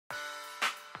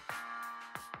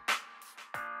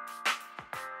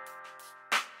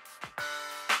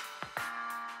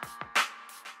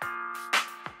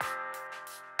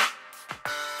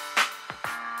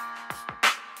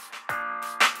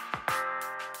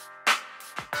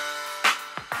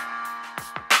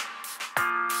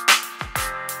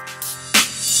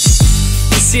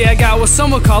See, I got what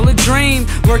some would call a dream,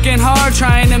 working hard,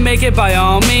 trying to make it by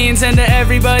all means. And to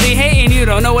everybody hating, you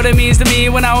don't know what it means to me.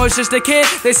 When I was just a kid,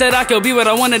 they said I could be what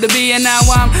I wanted to be. And now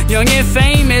I'm young and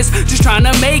famous, just trying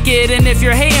to make it. And if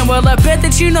you're hating, well, I bet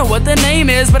that you know what the name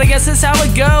is. But I guess that's how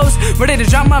it goes. Ready to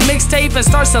drop my mixtape and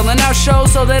start selling out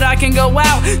shows so that I can go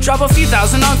out, drop a few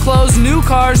thousand on clothes, new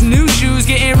cars, new shoes,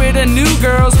 getting rid of new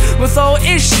girls with old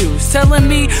issues, telling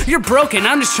me you're broken,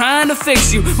 I'm just trying to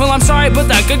fix you. Well, I'm sorry, but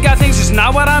that good guy thing's just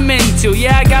not what I'm into.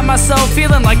 Yeah, I got myself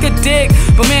feeling like a dick,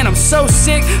 but man, I'm so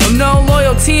sick of no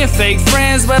loyalty and fake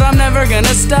friends. But I'm never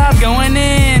gonna stop going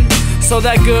in, so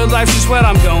that good life's just what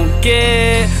I'm gon'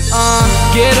 get.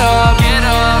 Get up, get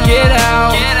up, get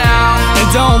out, get out, and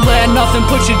don't let nothing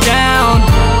put you down.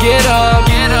 Get up,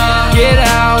 get up, get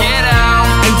out, get out,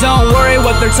 and don't worry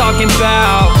what they're talking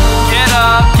about. Get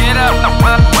up, get up,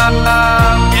 get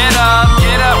up, get up,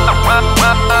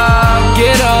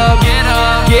 get up, get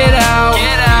up, get out,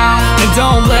 get out, and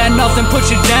don't let nothing put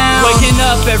you down. Waking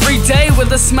up every day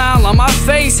with a smile on my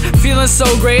face, feeling so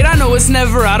great, I know it's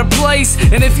never out of place.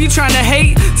 And if you trying to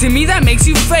hate, to me that makes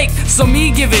you fake. So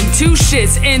me giving two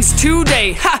shits ends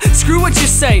today. Ha! Screw what you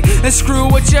say, and screw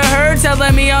what you heard,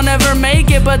 telling me I'll never make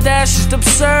it, but that's just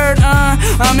absurd.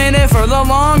 I'm in it for the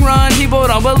long run. People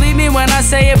don't believe me when I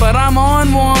say it, but I'm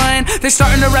on one. They're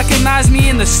starting to recognize me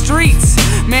in the streets.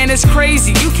 Man, it's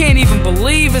crazy, you can't even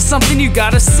believe it's something you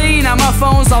gotta see. Now my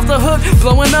phone's off the hook,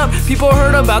 blowing up. People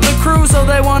heard about the crew, so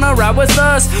they wanna ride with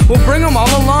us. We'll bring them all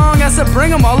along, I said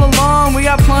bring them all along. We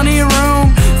got plenty of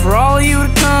room for all of you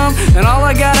to come, and all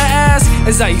I gotta ask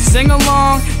is that you sing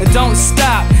along and don't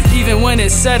stop, even when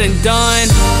it's said and done.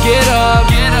 Get up,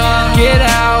 get up, get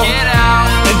out, get out,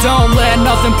 and don't let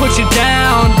nothing put you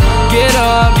down. Get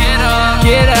up, get up,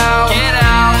 get out, get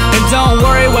out, and don't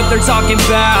worry what they're talking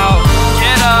about.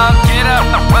 Get up, get up,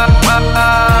 get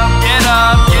up, get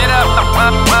up,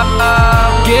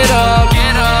 get up,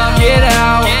 get up, get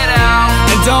out, get out,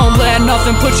 and don't let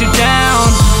nothing put you down.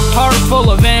 Heart full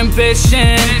of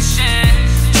ambition,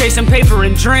 chasing paper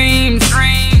and dreams,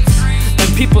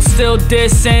 and people still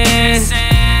dissing.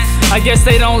 I guess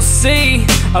they don't see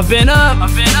I've been up,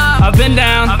 I've been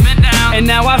down, and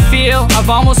now I feel I've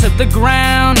almost hit the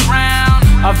ground.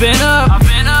 I've been up,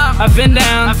 I've been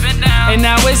down, and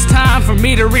now it's time for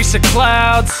me to reach the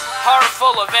clouds. Heart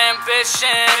full of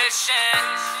ambition,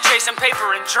 chasing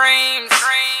paper and dreams,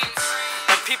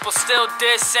 and people still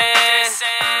dissing.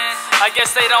 I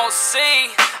guess they don't see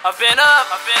I've been up,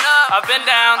 I've been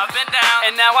down,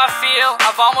 and now I feel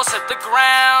I've almost hit the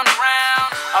ground.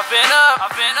 I've been up,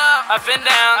 I've been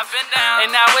down,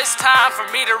 and now it's time for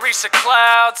me to reach the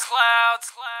clouds.